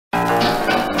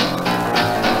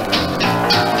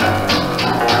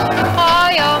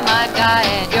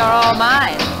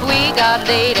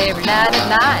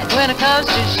nine. When it comes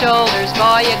to shoulders,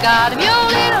 boy, you got 'em. You're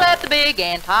little at the big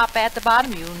and top at the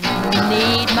bottom. You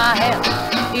need my help.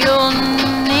 You'll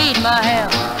need my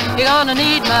help. You're gonna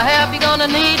need my help. You're gonna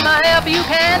need my help. You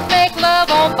can't make love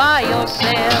all by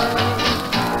yourself.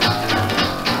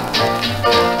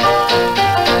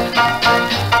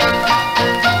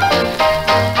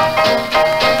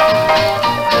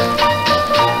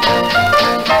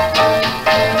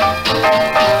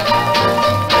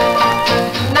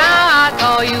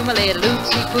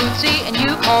 And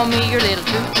you call me your little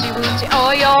tootsie wootsy.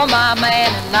 Oh, you're my man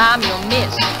and I'm your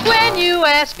miss. When you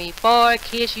ask me for a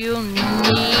kiss, you'll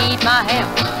need my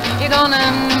help. You're gonna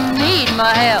need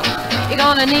my help. You're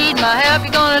gonna need my help.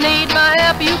 You're gonna need my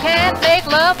help. You can't make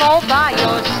love all by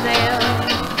yourself.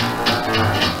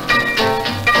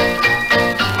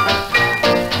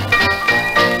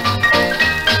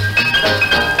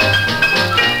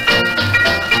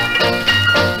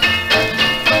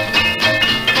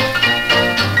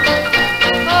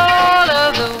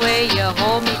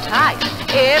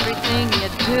 Everything you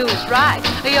do is right.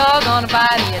 You're gonna buy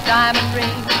me a diamond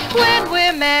ring. When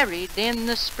we're married in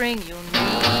the spring, you'll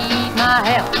need my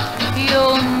help.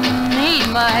 You'll need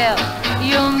my help.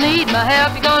 You'll need my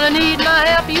help. You're gonna need my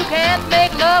help. You can't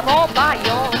make love all by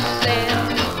yourself.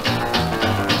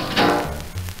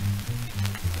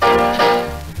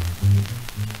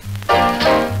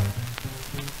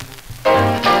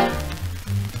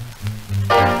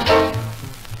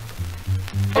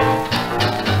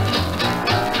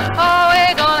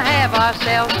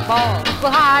 Ourselves a ball.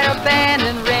 We'll hire a band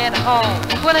and rent a hall.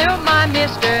 Well, you're my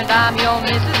mister and I'm your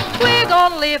missus. We're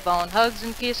gonna live on hugs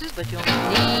and kisses, but you'll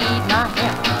need my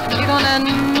help. You're gonna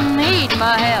need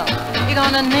my help. You're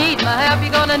gonna need my help.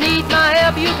 You're gonna need my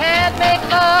help. You can't